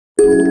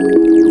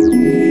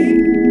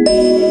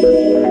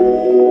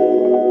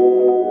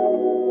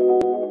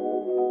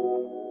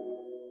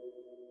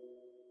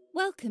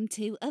Welcome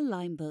to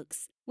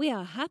AlignBooks. We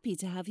are happy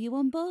to have you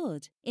on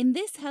board. In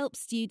this Help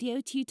Studio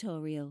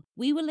tutorial,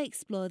 we will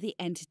explore the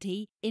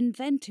entity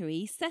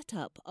Inventory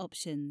Setup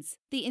options.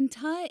 The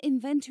entire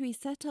Inventory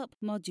Setup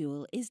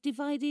module is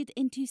divided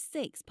into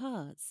 6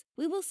 parts.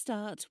 We will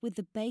start with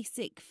the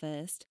basic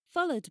first,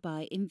 followed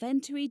by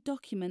Inventory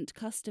Document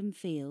Custom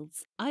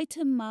Fields,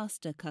 Item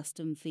Master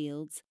Custom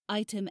Fields,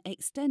 Item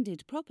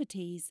Extended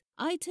Properties,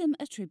 Item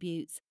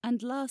Attributes,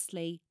 and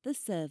lastly, the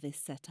Service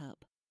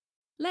Setup.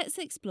 Let's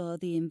explore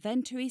the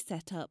Inventory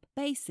Setup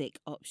basic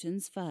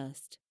options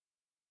first.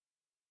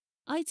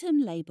 Item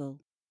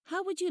Label.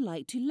 How would you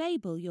like to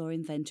label your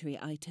inventory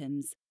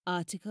items?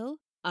 Article,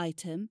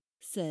 Item,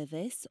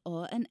 Service,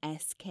 or an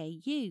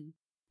SKU?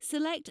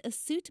 Select a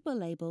suitable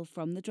label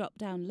from the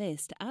drop-down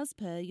list as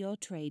per your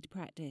trade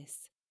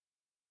practice.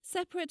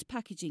 Separate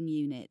Packaging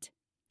Unit.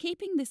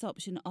 Keeping this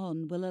option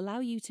on will allow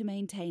you to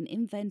maintain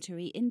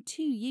inventory in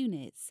 2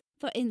 units.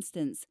 For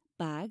instance,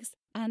 bags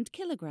and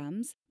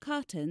kilograms,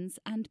 cartons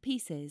and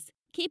pieces.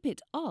 Keep it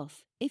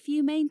off if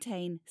you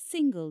maintain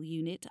single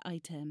unit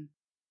item.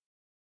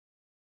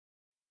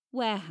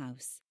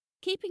 Warehouse.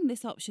 Keeping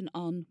this option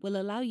on will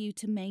allow you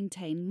to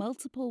maintain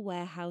multiple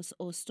warehouse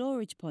or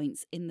storage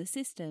points in the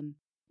system.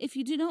 If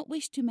you do not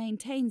wish to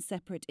maintain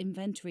separate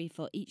inventory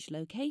for each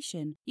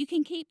location, you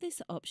can keep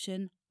this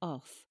option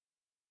off.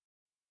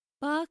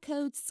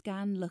 Barcode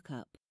Scan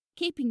Lookup.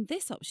 Keeping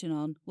this option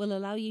on will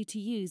allow you to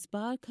use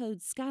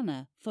Barcode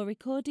Scanner for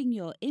recording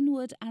your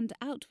inward and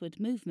outward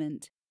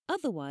movement.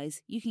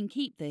 Otherwise, you can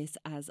keep this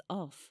as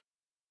off.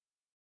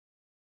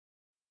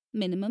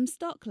 Minimum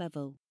Stock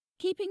Level.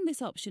 Keeping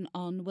this option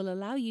on will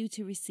allow you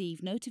to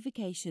receive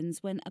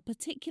notifications when a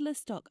particular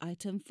stock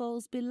item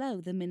falls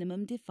below the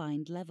minimum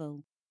defined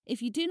level.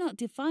 If you do not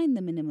define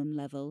the minimum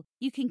level,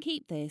 you can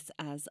keep this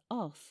as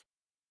off.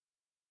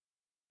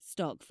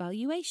 Stock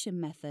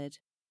Valuation Method.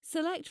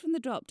 Select from the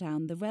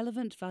drop-down the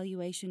relevant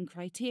valuation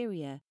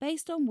criteria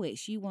based on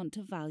which you want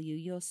to value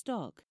your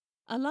stock.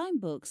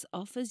 AlignBooks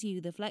offers you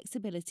the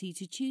flexibility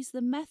to choose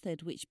the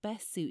method which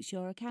best suits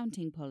your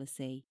accounting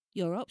policy.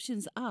 Your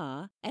options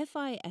are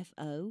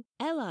FIFO,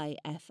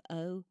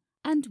 LIFO,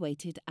 and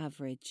weighted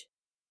average.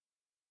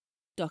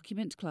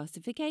 Document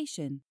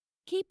Classification.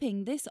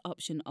 Keeping this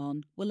option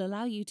on will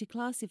allow you to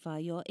classify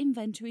your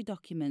inventory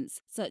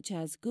documents such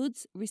as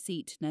Goods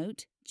Receipt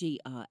Note,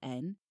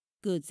 GRN,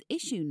 Goods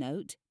Issue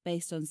Note,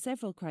 based on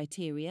several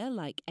criteria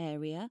like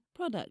area,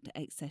 product,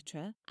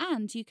 etc.,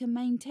 and you can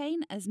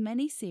maintain as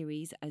many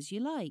series as you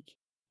like.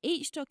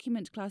 Each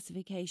document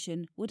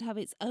classification would have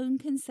its own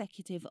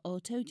consecutive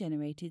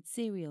auto-generated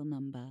serial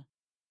number.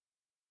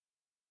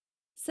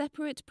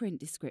 Separate Print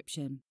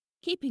Description.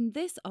 Keeping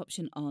this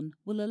option on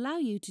will allow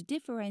you to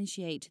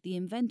differentiate the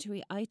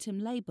inventory item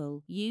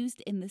label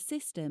used in the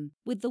system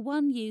with the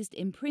one used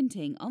in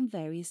printing on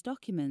various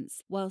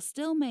documents, while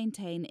still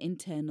maintain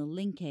internal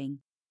linking.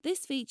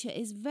 This feature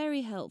is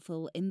very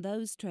helpful in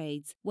those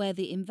trades where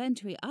the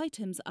inventory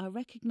items are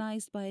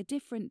recognized by a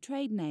different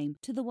trade name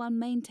to the one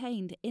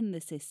maintained in the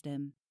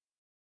system.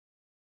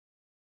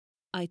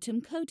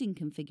 Item Coding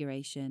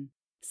Configuration.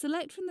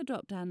 Select from the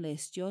drop-down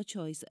list your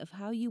choice of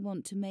how you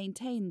want to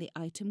maintain the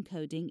item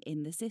coding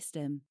in the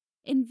system.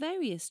 In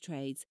various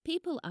trades,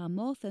 people are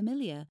more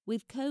familiar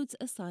with codes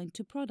assigned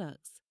to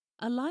products.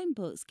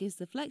 AlignBooks gives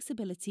the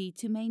flexibility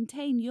to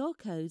maintain your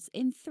codes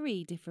in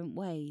 3 different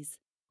ways.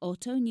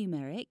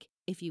 Auto-numeric,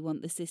 if you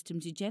want the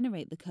system to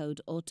generate the code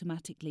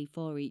automatically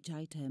for each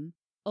item.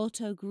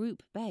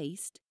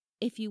 Auto-group-based,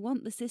 if you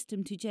want the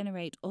system to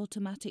generate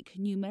automatic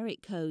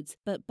numeric codes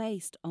but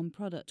based on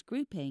product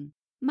grouping.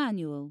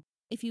 Manual,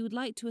 if you would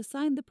like to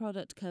assign the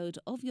product code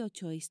of your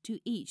choice to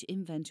each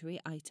inventory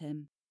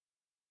item.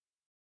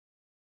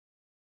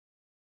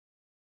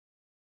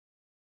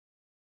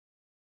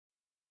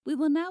 We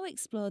will now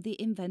explore the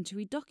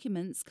Inventory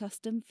Documents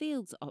Custom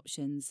Fields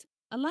options.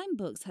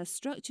 AlignBooks has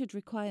structured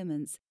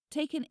requirements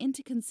taken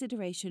into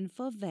consideration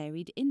for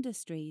varied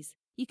industries.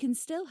 You can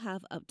still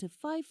have up to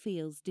 5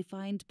 fields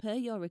defined per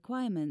your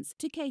requirements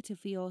to cater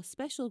for your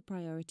special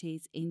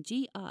priorities in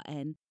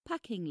GRN,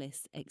 packing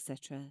lists,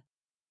 etc.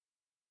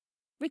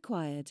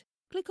 Required.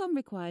 Click on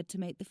Required to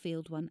make the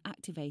Field 1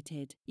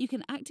 activated. You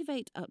can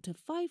activate up to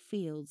 5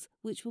 fields,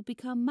 which will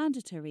become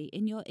mandatory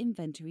in your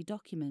inventory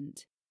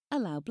document.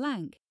 Allow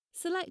blank.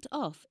 Select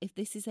Off if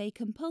this is a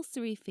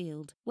compulsory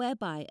field,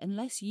 whereby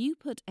unless you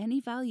put any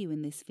value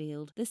in this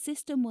field, the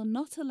system will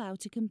not allow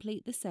to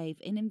complete the save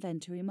in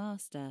Inventory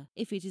Master.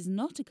 If it is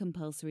not a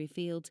compulsory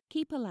field,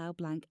 keep Allow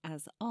blank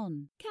as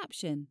on.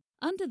 Caption.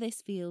 Under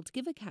this field,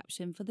 give a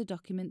caption for the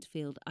document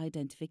field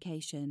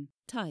identification.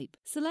 Type.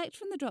 Select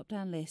from the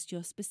drop-down list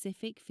your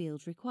specific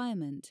field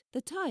requirement.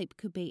 The type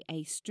could be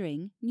a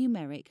string,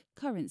 numeric,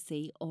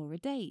 currency, or a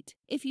date.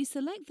 If you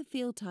select the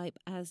field type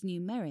as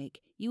numeric,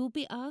 you will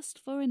be asked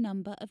for a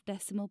number of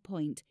decimal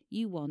point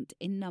you want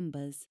in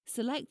numbers.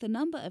 Select the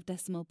number of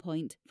decimal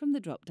point from the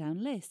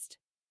drop-down list.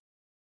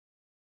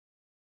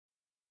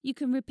 You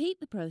can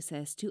repeat the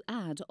process to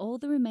add all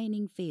the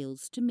remaining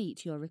fields to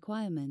meet your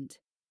requirement.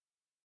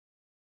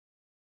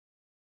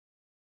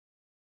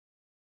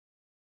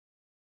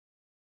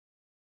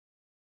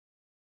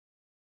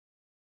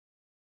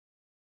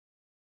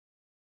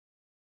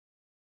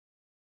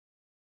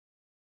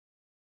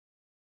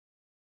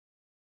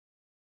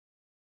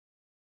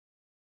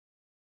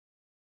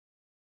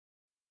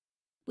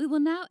 We will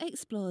now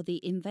explore the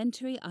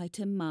Inventory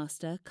Item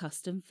Master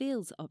Custom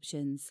Fields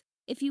options.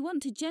 If you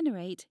want to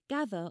generate,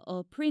 gather,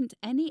 or print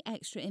any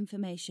extra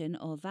information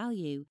or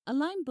value,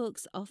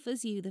 AlignBooks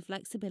offers you the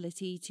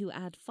flexibility to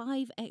add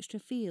 5 extra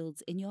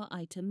fields in your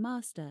item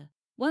master.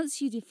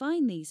 Once you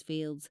define these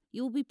fields,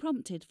 you will be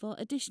prompted for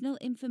additional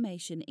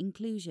information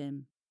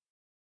inclusion.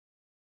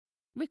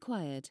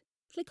 Required.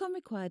 Click on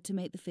Required to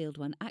make the field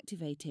 1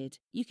 activated.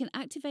 You can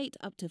activate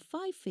up to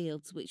 5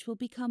 fields which will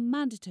become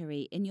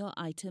mandatory in your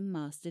item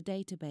master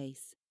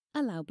database.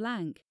 Allow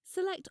blank.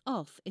 Select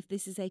Off if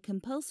this is a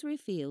compulsory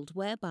field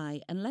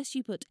whereby, unless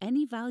you put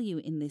any value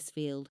in this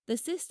field, the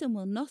system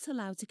will not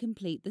allow to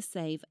complete the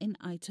save in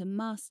Item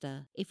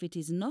Master. If it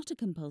is not a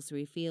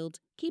compulsory field,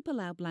 keep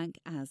Allow blank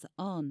as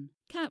On.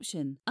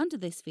 Caption. Under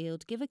this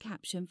field, give a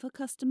caption for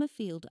customer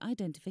field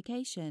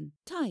identification.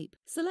 Type.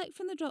 Select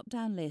from the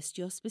drop-down list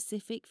your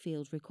specific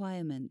field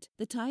requirement.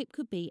 The type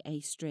could be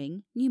a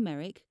string,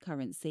 numeric,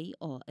 currency,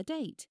 or a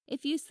date.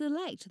 If you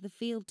select the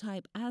field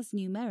type as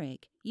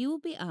numeric, you will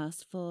be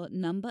asked for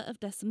number of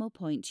decimal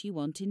points you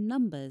want in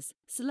numbers.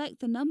 Select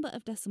the number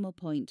of decimal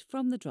point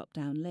from the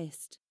drop-down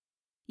list.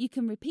 You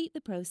can repeat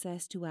the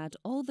process to add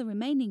all the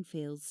remaining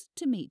fields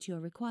to meet your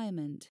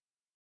requirement.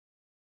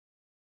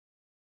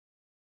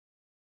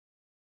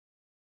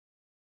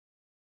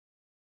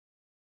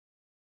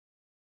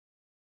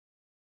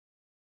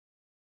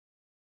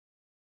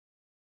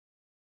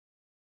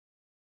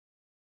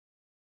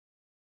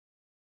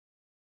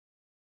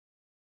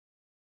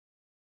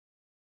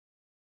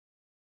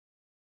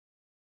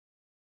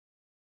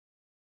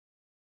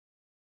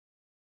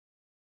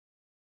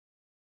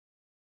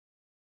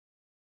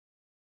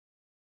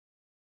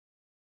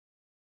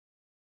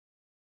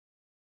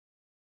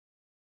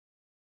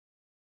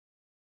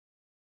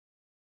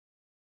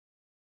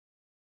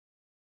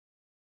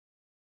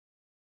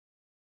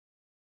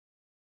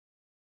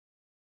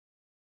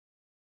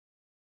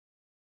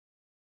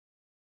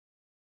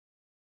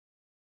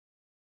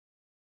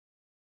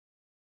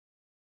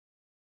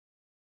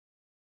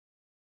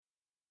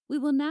 We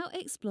will now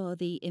explore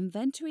the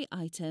Inventory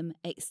Item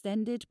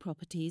Extended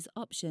Properties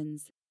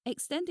options.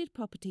 Extended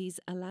Properties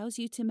allows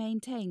you to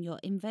maintain your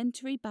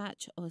inventory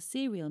batch or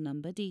serial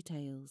number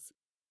details.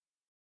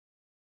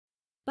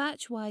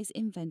 Batch-wise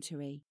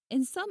inventory.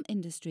 In some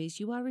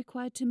industries, you are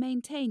required to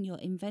maintain your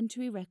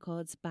inventory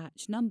records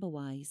batch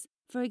number-wise.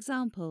 For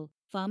example,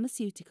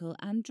 pharmaceutical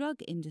and drug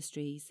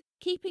industries.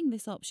 Keeping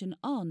this option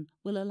on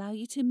will allow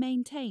you to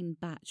maintain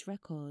batch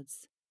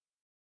records.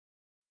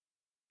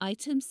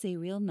 Item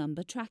serial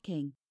number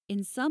tracking.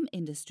 In some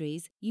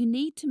industries, you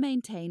need to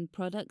maintain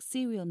product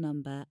serial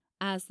number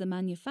as the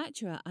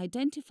manufacturer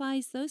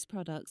identifies those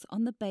products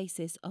on the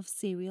basis of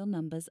serial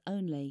numbers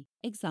only.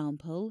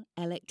 Example,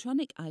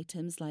 electronic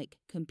items like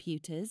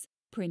computers,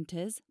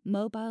 printers,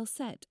 mobile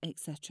set,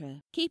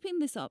 etc. Keeping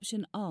this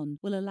option on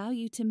will allow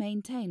you to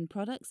maintain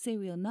product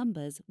serial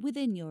numbers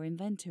within your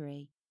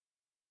inventory.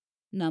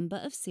 Number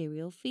of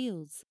serial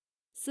fields.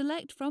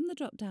 Select from the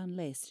drop-down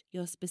list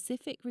your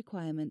specific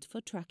requirement for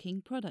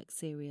tracking product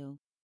serial.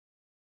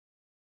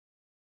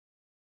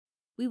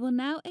 We will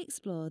now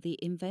explore the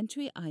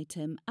Inventory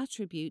Item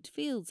Attribute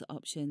Fields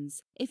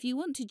options. If you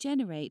want to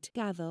generate,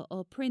 gather,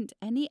 or print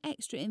any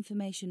extra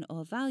information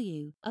or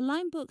value,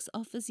 AlignBooks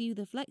offers you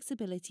the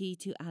flexibility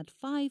to add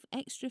 5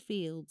 extra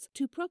fields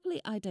to properly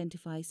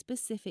identify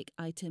specific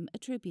item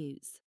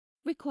attributes.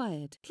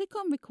 Required. Click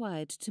on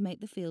Required to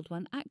make the field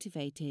 1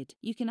 activated.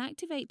 You can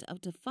activate up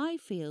to 5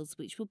 fields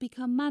which will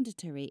become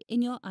mandatory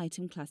in your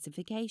item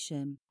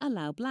classification.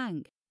 Allow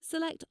blank.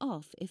 Select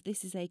Off if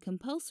this is a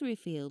compulsory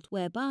field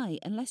whereby,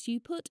 unless you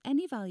put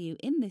any value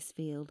in this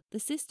field, the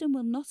system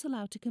will not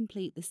allow to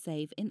complete the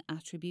save in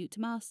Attribute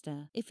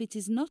Master. If it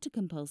is not a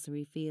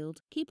compulsory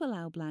field, keep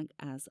Allow blank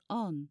as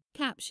On.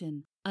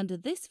 Caption. Under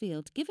this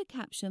field, give a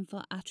caption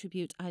for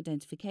attribute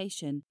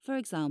identification, for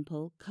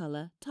example,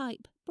 color,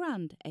 type,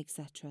 brand,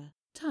 etc.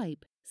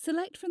 Type.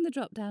 Select from the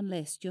drop-down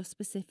list your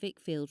specific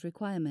field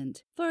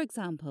requirement. For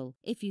example,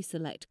 if you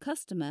select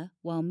Customer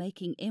while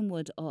making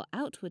inward or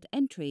outward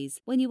entries,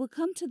 when you will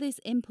come to this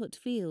input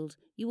field,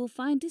 you will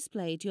find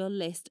displayed your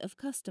list of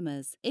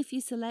customers. If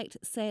you select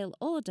Sale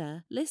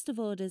Order, list of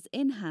orders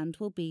in hand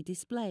will be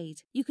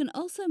displayed. You can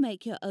also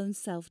make your own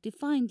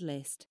self-defined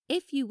list.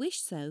 If you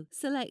wish so,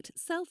 select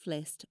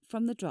Self-List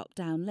from the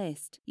drop-down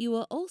list. You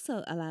are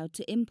also allowed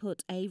to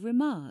input a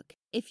remark.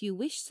 If you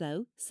wish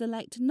so,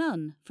 select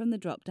None from the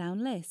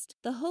drop-down list.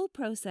 The whole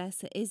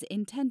process is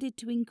intended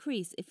to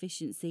increase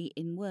efficiency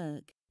in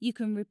work. You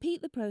can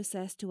repeat the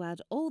process to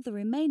add all the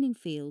remaining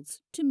fields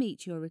to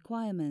meet your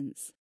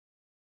requirements.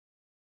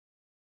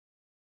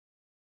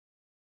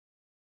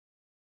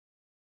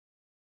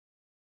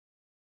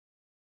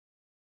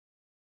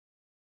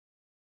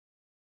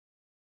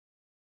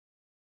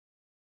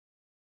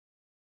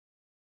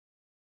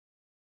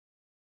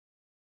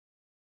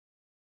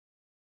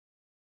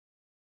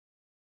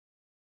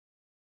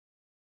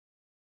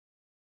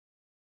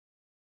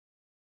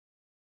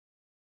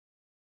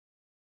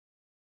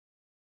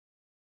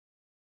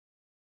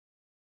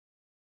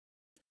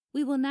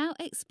 We will now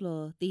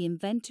explore the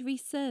Inventory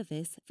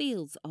Service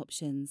Fields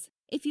options.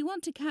 If you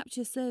want to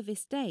capture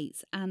service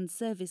dates and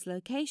service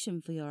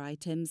location for your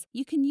items,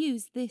 you can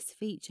use this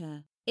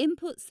feature.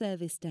 Input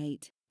service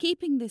date.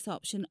 Keeping this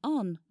option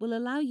on will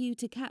allow you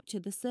to capture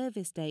the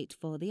service date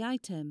for the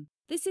item.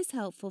 This is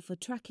helpful for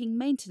tracking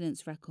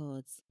maintenance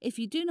records. If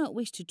you do not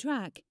wish to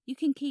track, you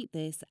can keep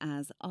this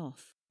as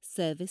off.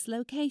 Service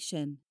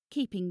location.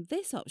 Keeping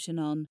this option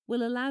on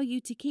will allow you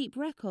to keep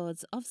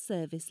records of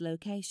service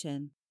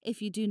location. If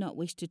you do not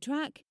wish to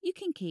track, you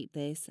can keep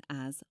this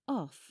as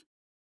off.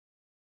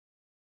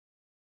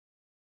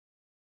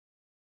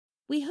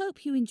 We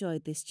hope you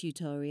enjoyed this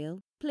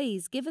tutorial.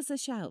 Please give us a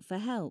shout for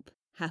help.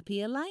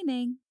 Happy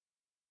aligning!